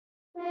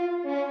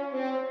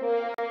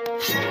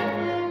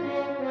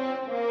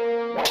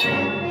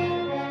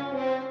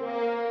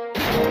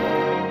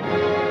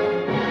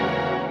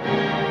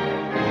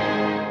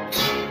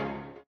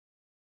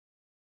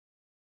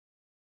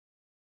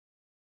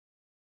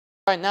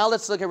All right, now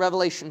let's look at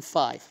Revelation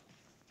 5.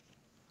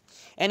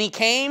 And he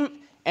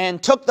came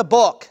and took the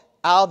book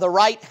out of the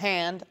right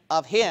hand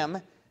of him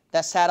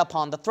that sat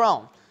upon the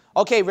throne.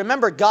 Okay,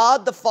 remember,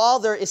 God the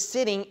Father is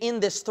sitting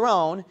in this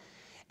throne,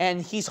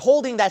 and he's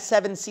holding that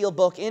seven-seal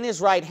book in his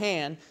right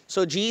hand.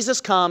 So Jesus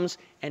comes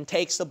and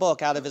takes the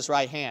book out of his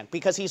right hand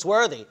because he's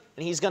worthy,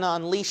 and he's going to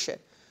unleash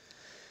it.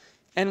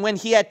 And when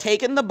he had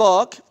taken the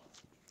book,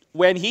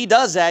 when he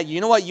does that,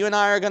 you know what you and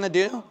I are going to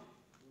do?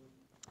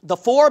 The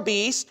four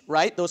beasts,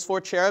 right, those four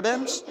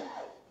cherubims,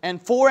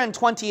 and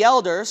 24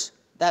 elders,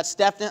 that's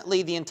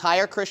definitely the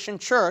entire Christian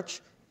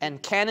church,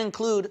 and can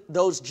include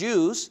those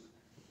Jews,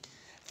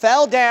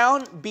 fell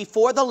down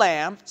before the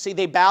Lamb. See,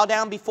 they bow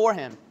down before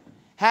him,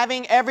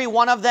 having every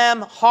one of them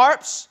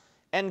harps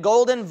and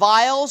golden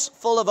vials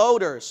full of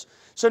odors.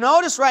 So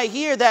notice right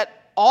here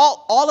that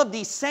all of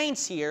these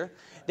saints here,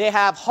 they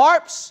have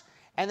harps,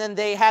 and then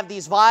they have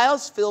these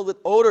vials filled with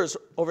odors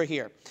over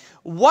here.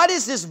 What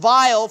is this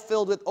vial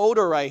filled with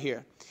odor right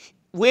here?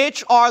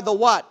 Which are the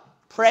what?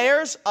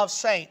 Prayers of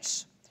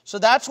saints. So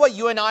that's what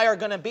you and I are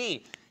going to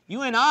be.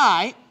 You and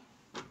I,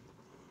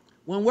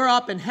 when we're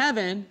up in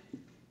heaven,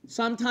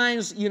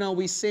 sometimes, you know,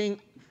 we sing,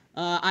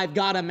 I've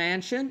got a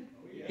mansion.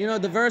 You know,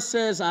 the verse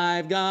says,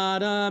 I've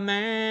got a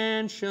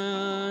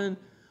mansion,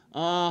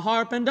 a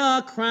harp and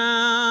a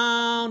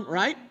crown,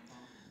 right?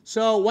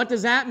 So what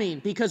does that mean?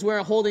 Because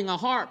we're holding a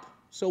harp.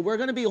 So we're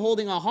going to be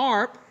holding a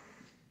harp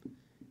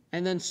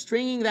and then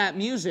stringing that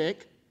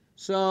music.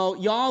 So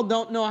y'all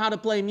don't know how to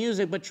play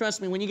music, but trust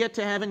me, when you get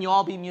to heaven, you'll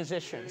all be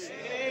musicians.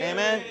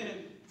 Amen.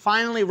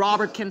 Finally,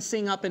 Robert can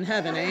sing up in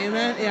heaven.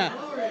 Amen. Yeah.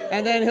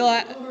 And then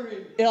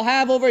he'll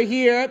have over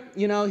here,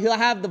 you know, he'll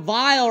have the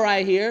vial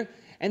right here,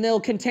 and they'll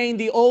contain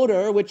the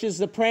odor, which is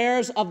the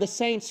prayers of the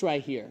saints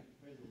right here.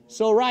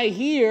 So right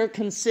here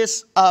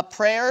consists of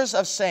prayers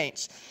of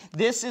saints.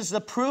 This is the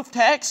proof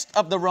text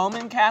of the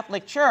Roman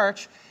Catholic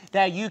Church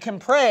that you can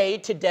pray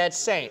to dead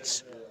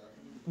saints.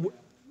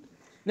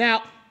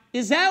 Now,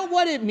 is that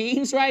what it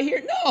means right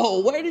here? No.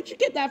 Where did you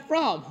get that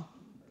from?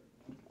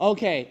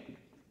 Okay.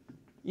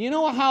 You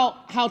know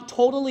how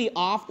totally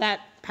off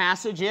that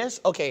passage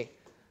is? Okay.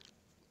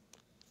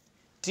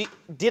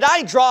 Did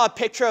I draw a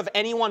picture of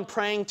anyone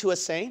praying to a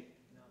saint?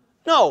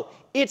 No.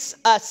 It's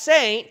a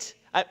saint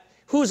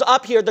who's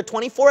up here, the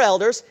 24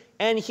 elders,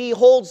 and he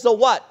holds the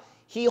what?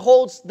 He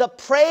holds the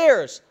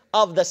prayers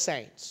of the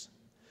saints.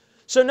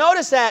 So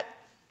notice that,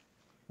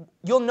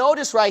 you'll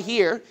notice right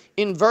here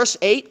in verse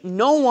 8,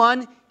 no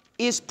one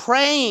is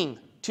praying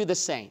to the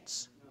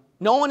saints.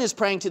 No one is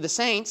praying to the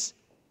saints.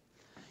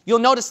 You'll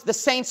notice the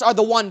saints are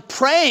the one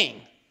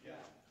praying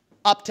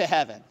up to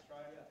heaven.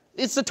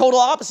 It's the total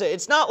opposite.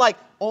 It's not like,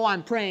 oh,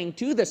 I'm praying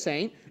to the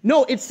saint.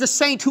 No, it's the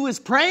saint who is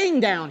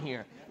praying down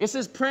here. It's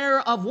this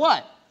prayer of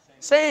what?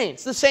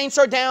 Saints. The saints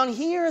are down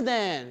here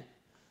then,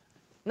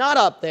 not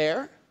up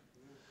there.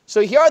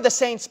 So here are the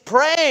saints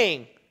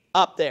praying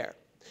up there.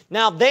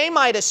 Now, they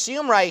might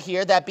assume right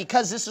here that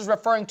because this is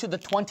referring to the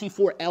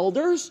 24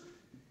 elders,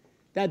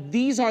 that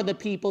these are the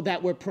people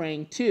that we're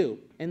praying to,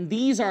 and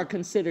these are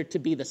considered to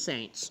be the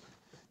saints.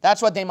 That's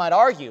what they might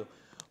argue.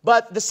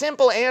 But the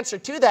simple answer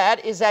to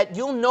that is that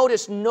you'll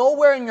notice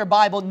nowhere in your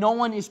Bible no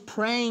one is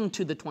praying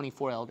to the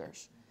 24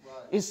 elders. Right.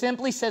 It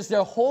simply says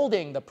they're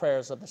holding the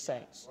prayers of the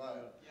saints. Right.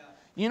 Yeah.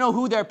 You know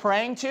who they're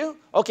praying to?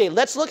 Okay,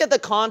 let's look at the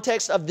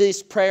context of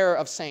this prayer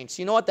of saints.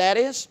 You know what that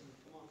is?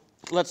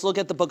 Let's look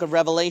at the book of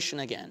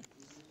Revelation again.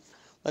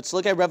 Let's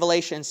look at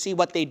Revelation and see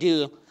what they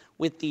do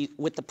with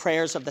the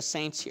prayers of the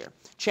saints here.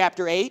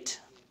 Chapter 8.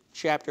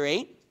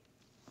 And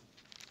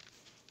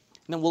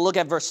then we'll look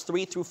at verse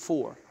 3 through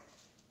 4.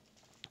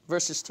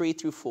 Verses 3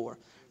 through 4.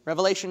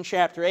 Revelation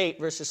chapter 8,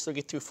 verses 3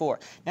 through 4.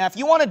 Now, if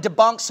you want to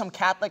debunk some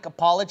Catholic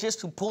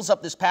apologist who pulls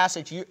up this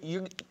passage,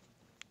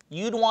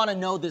 you'd want to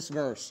know this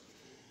verse.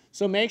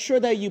 So make sure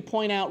that you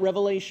point out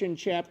Revelation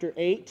chapter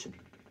 8,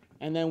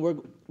 and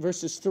then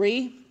verses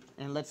 3.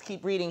 And let's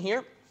keep reading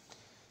here.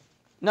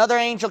 Another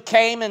angel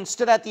came and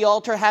stood at the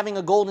altar having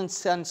a golden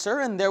censer,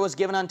 and there was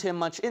given unto him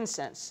much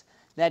incense,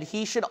 that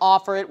he should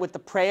offer it with the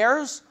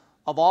prayers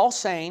of all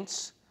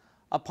saints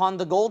upon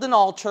the golden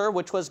altar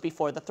which was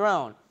before the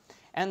throne.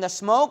 And the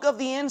smoke of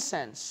the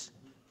incense,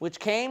 which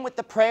came with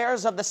the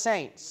prayers of the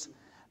saints,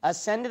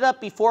 ascended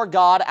up before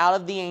God out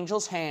of the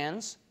angel's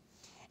hands.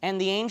 And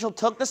the angel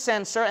took the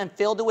censer and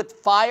filled it with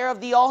fire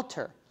of the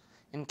altar,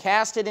 and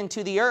cast it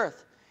into the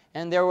earth.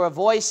 And there were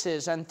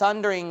voices and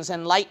thunderings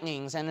and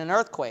lightnings and an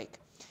earthquake.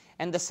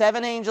 And the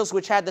seven angels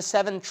which had the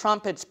seven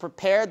trumpets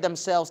prepared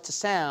themselves to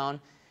sound.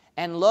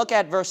 And look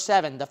at verse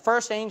 7. The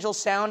first angel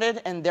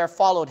sounded, and there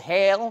followed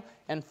hail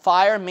and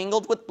fire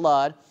mingled with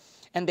blood.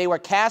 And they were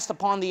cast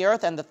upon the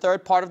earth, and the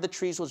third part of the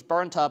trees was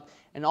burnt up,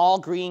 and all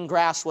green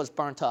grass was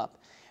burnt up.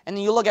 And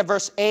then you look at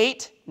verse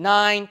 8,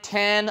 9,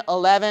 10,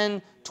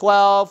 11,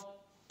 12,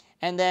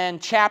 and then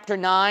chapter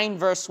 9,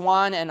 verse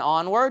 1 and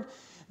onward.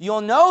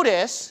 You'll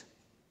notice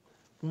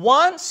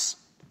once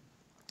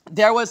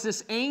there was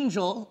this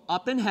angel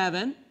up in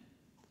heaven.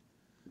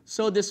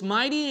 So this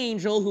mighty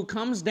angel who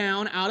comes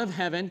down out of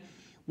heaven,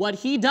 what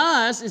he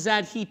does is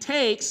that he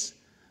takes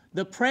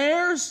the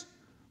prayers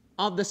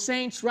of the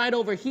saints right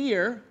over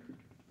here,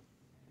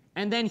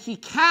 and then he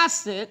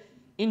casts it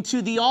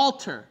into the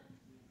altar.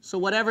 So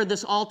whatever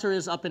this altar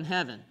is up in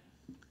heaven.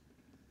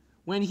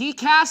 When he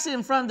casts it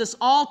in front of this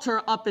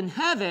altar up in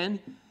heaven,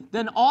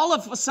 then all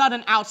of a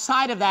sudden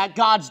outside of that,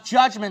 God's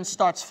judgment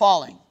starts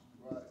falling.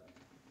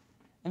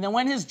 And then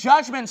when his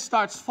judgment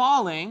starts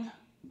falling,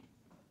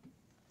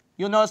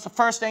 you'll notice the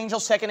first angel,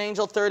 second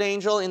angel, third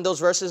angel in those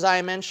verses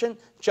I mentioned,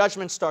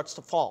 judgment starts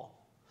to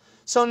fall.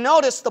 So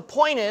notice the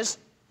point is,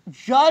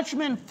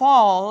 judgment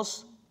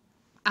falls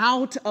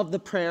out of the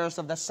prayers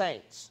of the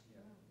saints.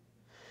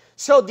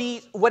 So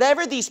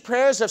whatever these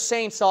prayers of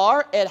saints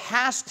are, it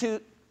has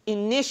to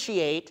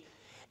initiate,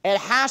 it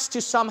has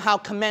to somehow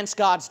commence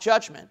God's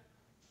judgment.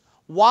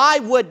 Why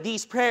would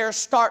these prayers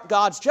start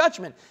God's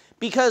judgment?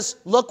 Because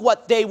look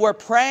what they were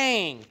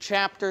praying.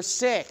 Chapter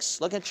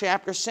 6. Look at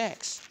chapter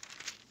 6.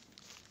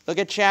 Look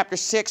at chapter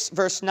 6,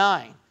 verse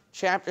 9.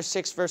 Chapter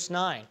 6, verse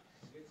 9.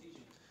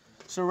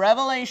 So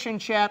Revelation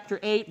chapter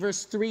 8,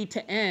 verse 3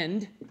 to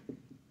end.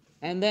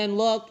 And then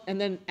look, and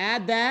then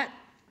add that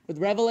with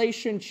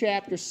Revelation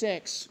chapter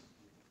 6.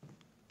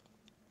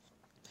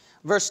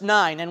 Verse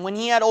 9, and when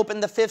he had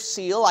opened the fifth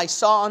seal, I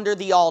saw under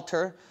the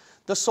altar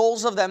the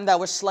souls of them that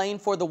were slain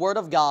for the word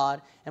of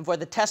God and for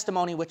the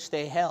testimony which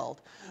they held.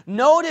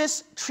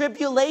 Notice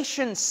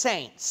tribulation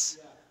saints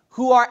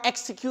who are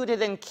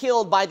executed and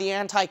killed by the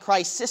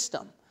Antichrist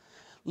system.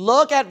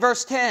 Look at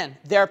verse 10,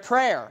 their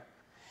prayer.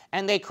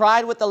 And they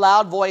cried with a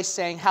loud voice,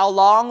 saying, How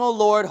long, O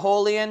Lord,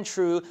 holy and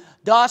true,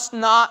 dost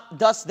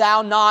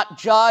thou not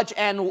judge?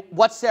 And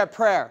what's their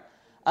prayer?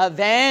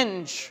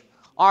 Avenge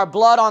our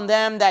blood on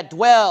them that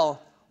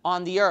dwell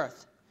on the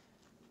earth.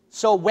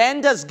 So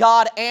when does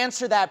God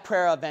answer that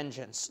prayer of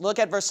vengeance? Look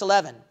at verse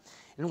 11.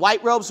 And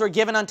white robes were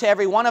given unto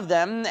every one of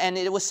them, and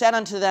it was said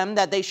unto them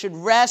that they should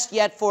rest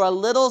yet for a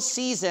little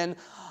season,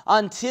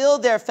 until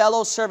their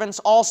fellow servants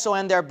also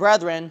and their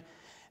brethren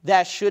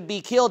that should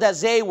be killed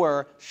as they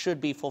were should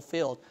be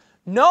fulfilled.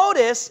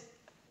 Notice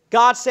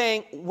God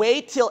saying,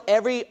 wait till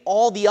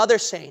all the other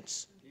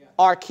saints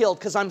are killed,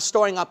 because I'm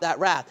storing up that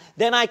wrath.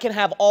 Then I can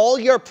have all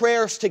your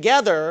prayers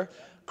together,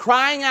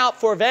 crying out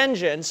for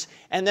vengeance,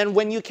 and then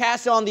when you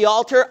cast it on the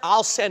altar,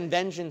 I'll send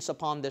vengeance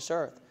upon this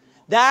earth.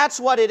 That's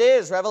what it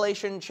is,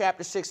 Revelation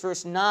chapter 6,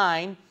 verse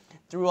 9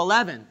 through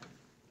 11.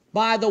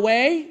 By the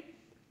way,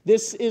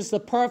 this is the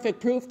perfect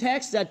proof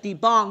text that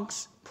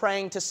debunks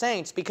praying to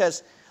saints,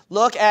 because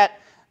look at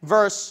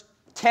verse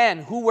 10.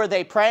 Who were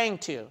they praying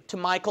to? To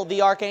Michael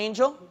the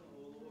archangel?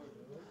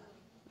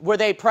 Were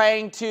they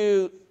praying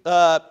to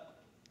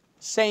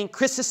St.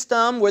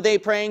 Chrysostom? Were they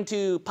praying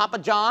to Papa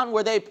John?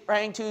 Were they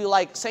praying to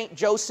like St.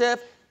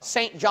 Joseph,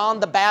 St.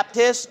 John the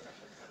Baptist?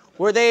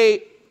 Were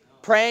they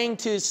praying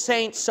to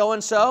Saint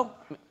so-and-so?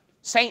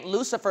 Saint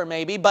Lucifer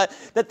maybe. But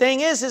the thing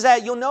is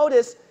that you'll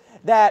notice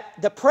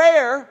that the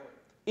prayer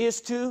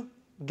is to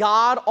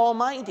God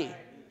Almighty.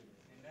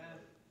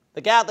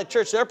 The Catholic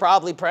Church, they're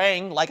probably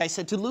praying, like I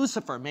said, to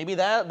Lucifer. Maybe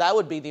that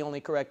would be the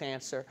only correct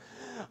answer.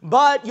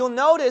 But you'll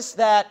notice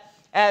that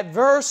at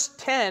verse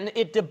 10,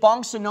 it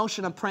debunks the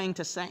notion of praying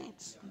to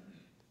saints.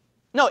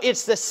 No,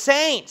 it's the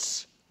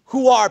saints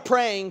who are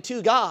praying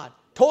to God.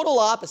 Total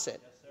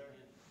opposite.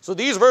 So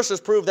these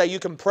verses prove that you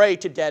can pray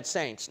to dead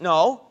saints.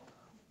 No.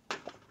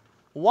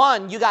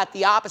 One, you got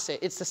the opposite.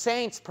 It's the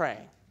saints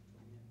praying,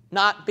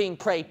 not being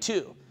prayed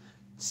to.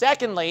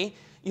 Secondly,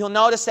 you'll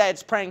notice that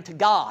it's praying to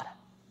God,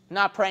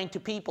 not praying to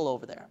people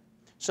over there.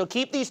 So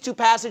keep these two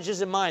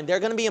passages in mind. They're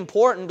going to be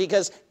important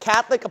because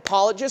Catholic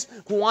apologists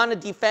who want to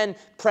defend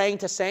praying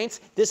to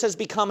saints, this has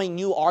become a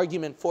new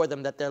argument for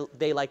them that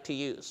they like to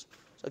use.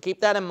 So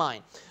keep that in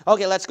mind.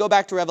 Okay, let's go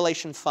back to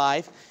Revelation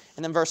 5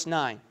 and then verse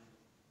 9.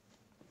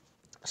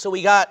 So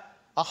we got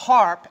a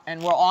harp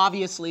and we're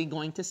obviously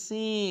going to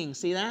sing.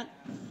 See that?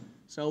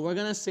 So we're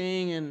going to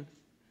sing in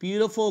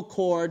beautiful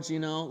chords, you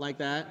know, like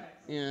that.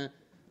 Yeah.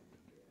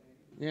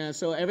 Yeah,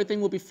 so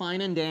everything will be fine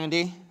and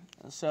dandy.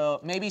 So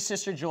maybe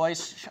Sister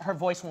Joyce, her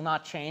voice will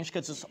not change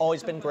because it's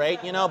always been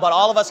great, you know, but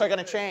all of us are going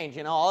to change,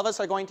 you know. All of us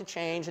are going to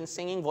change in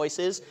singing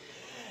voices.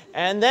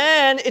 And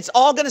then it's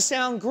all going to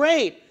sound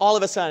great all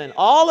of a sudden.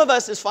 All of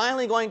us is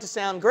finally going to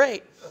sound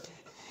great.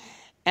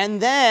 And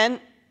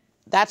then,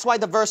 that's why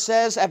the verse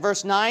says at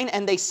verse 9,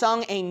 and they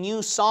sung a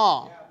new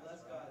song.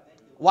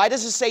 Why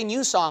does it say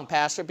new song,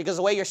 Pastor? Because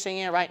the way you're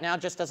singing it right now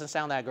just doesn't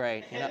sound that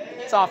great. You know?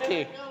 It's off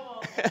key.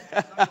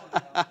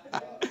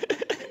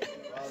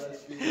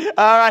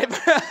 All right.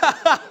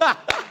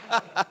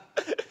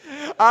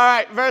 All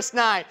right, verse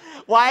 9.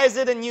 Why is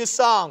it a new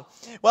song?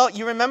 Well,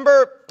 you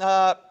remember,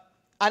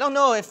 I don't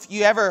know if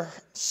you ever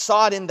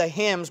saw it in the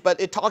hymns, but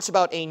it talks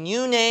about a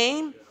new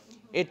name,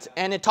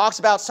 and it talks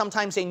about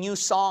sometimes a new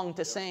song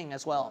to sing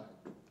as well.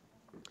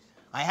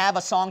 I have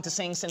a song to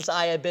sing since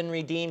I have been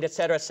redeemed,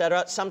 etc.,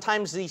 etc.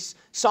 Sometimes these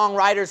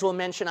songwriters will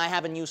mention, I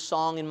have a new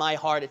song in my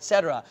heart,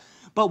 etc.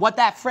 But what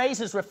that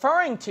phrase is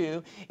referring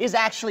to is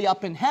actually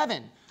up in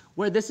heaven,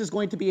 where this is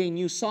going to be a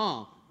new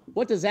song.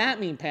 What does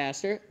that mean,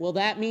 Pastor? Well,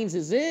 that means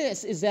is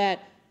that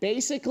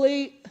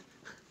basically,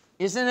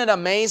 isn't it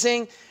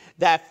amazing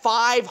that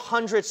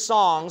 500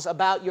 songs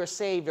about your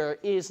Savior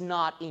is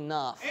not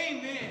enough.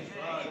 Amen.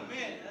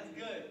 Amen. That's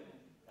good.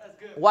 That's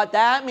good. What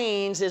that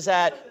means is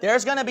that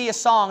there's going to be a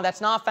song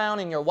that's not found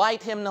in your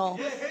white hymnal,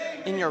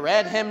 in your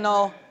red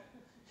hymnal,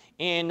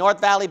 in North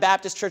Valley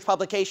Baptist Church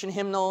publication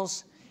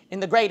hymnals, in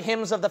the Great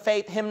Hymns of the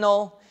Faith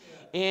hymnal,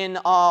 in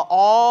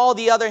all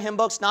the other hymn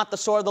books, not the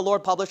Sword of the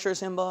Lord Publishers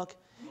hymn book.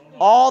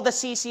 All the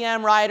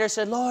CCM writers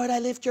said, Lord, I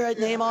lift your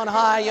name on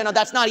high. You know,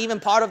 that's not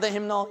even part of the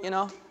hymnal, you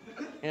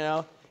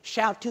know.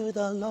 Shout to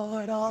the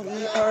Lord, all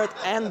the earth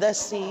and the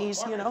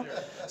seas, you know.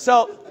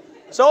 So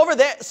over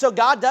there, so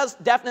God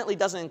definitely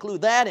doesn't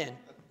include that in.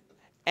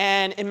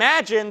 And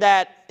imagine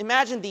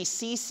these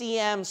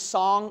CCM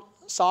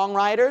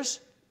songwriters,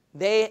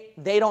 they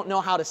don't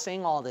know how to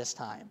sing all this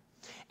time.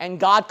 And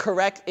God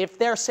if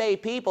they're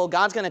saved people,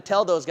 God's going to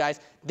tell those guys,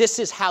 this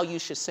is how you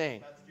should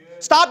sing.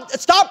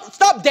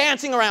 Stop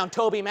dancing around,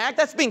 Toby Mac.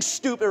 That's being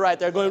stupid right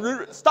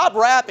there. Stop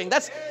rapping.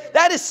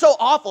 That is so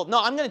awful. No,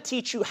 I'm going to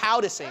teach you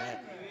how to sing it.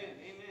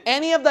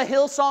 Any of the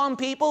Hillsong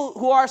people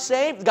who are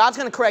saved, God's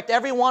going to correct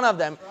every one of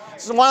them.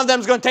 So one of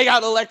them is going to take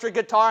out an electric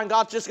guitar, and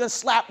God's just going to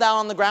slap down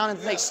on the ground and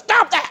say,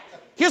 stop that.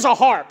 Here's a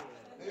harp.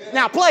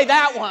 Now play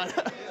that one.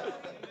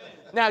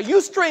 Now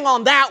you string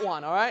on that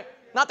one, all right?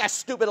 Not that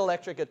stupid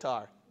electric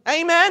guitar.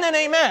 Amen and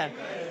amen.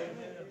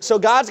 So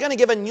God's going to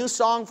give a new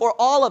song for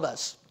all of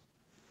us,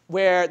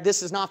 where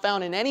this is not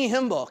found in any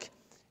hymn book,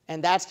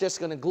 and that's just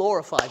going to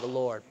glorify the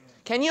Lord.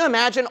 Can you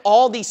imagine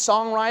all these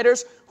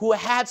songwriters who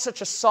had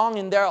such a song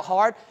in their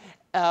heart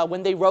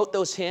when they wrote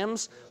those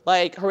hymns,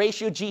 like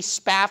Horatio G.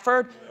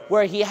 Spafford,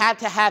 where he had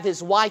to have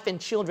his wife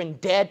and children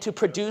dead to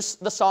produce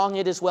the song,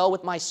 It Is Well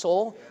With My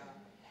Soul?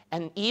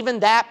 And even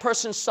that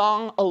person's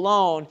song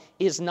alone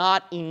is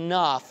not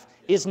enough,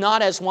 is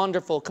not as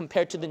wonderful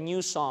compared to the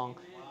new song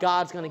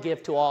God's going to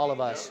give to all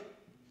of us.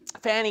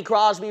 Fanny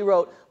Crosby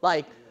wrote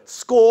like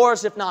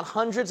scores, if not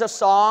hundreds of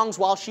songs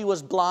while she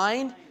was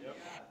blind.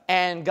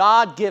 And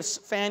God gives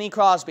Fanny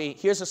Crosby,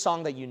 here's a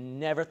song that you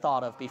never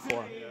thought of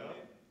before.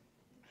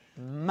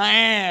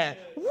 Man,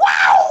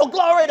 wow,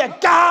 glory to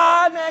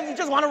God, man. You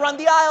just want to run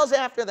the aisles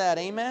after that,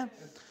 amen?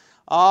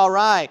 All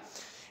right.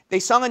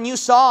 They sung a new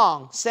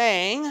song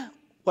saying,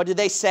 what did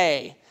they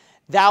say?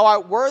 Thou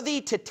art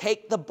worthy to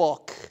take the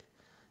book.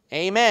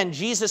 Amen.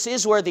 Jesus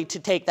is worthy to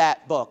take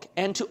that book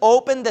and to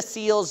open the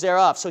seals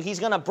thereof. So he's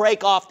going to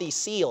break off these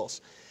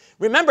seals.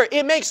 Remember,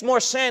 it makes more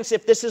sense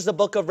if this is the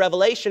book of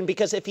Revelation,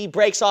 because if he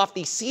breaks off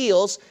these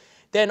seals,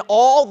 then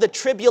all the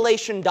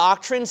tribulation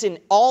doctrines in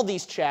all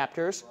these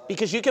chapters,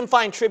 because you can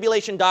find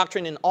tribulation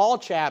doctrine in all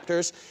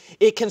chapters,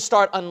 it can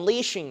start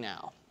unleashing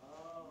now.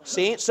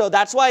 See? So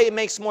that's why it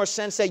makes more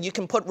sense that you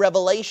can put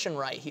Revelation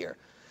right here.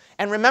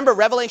 And remember,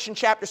 Revelation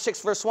chapter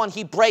 6, verse 1,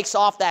 he breaks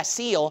off that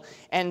seal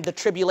and the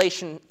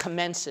tribulation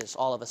commences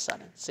all of a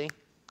sudden. See?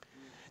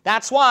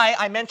 That's why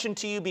I mentioned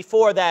to you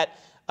before that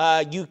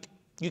you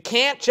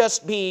can't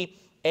just be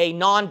a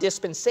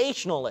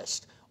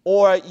non-dispensationalist,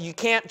 or you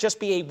can't just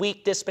be a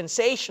weak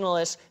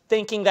dispensationalist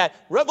thinking that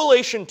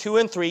Revelation 2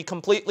 and 3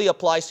 completely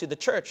applies to the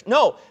church.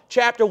 No,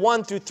 chapter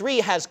 1 through 3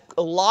 has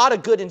a lot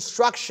of good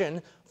instruction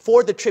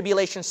for the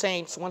tribulation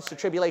saints once the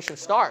tribulation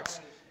starts,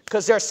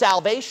 because their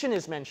salvation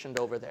is mentioned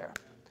over there,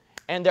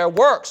 and their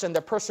works and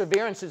their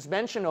perseverance is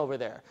mentioned over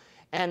there.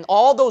 And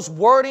all those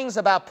wordings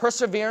about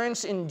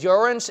perseverance,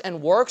 endurance,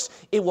 and works,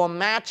 it will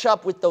match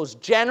up with those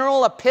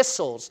general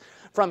epistles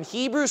from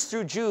Hebrews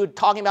through Jude,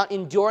 talking about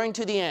enduring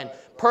to the end,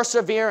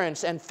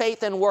 perseverance, and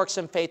faith and works,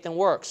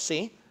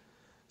 see?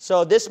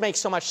 So this makes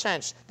so much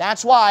sense.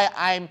 That's why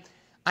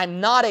I'm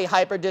not a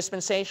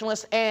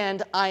hyper-dispensationalist,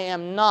 and I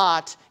am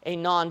not a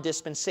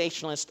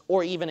non-dispensationalist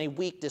or even a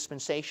weak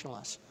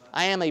dispensationalist.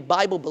 I am a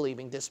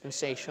Bible-believing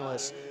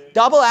dispensationalist.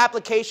 Double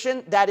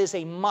application, that is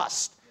a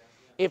must.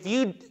 If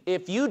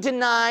you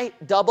deny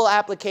double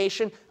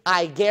application,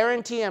 I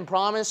guarantee and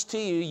promise to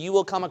you, you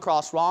will come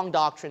across wrong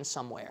doctrine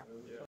somewhere.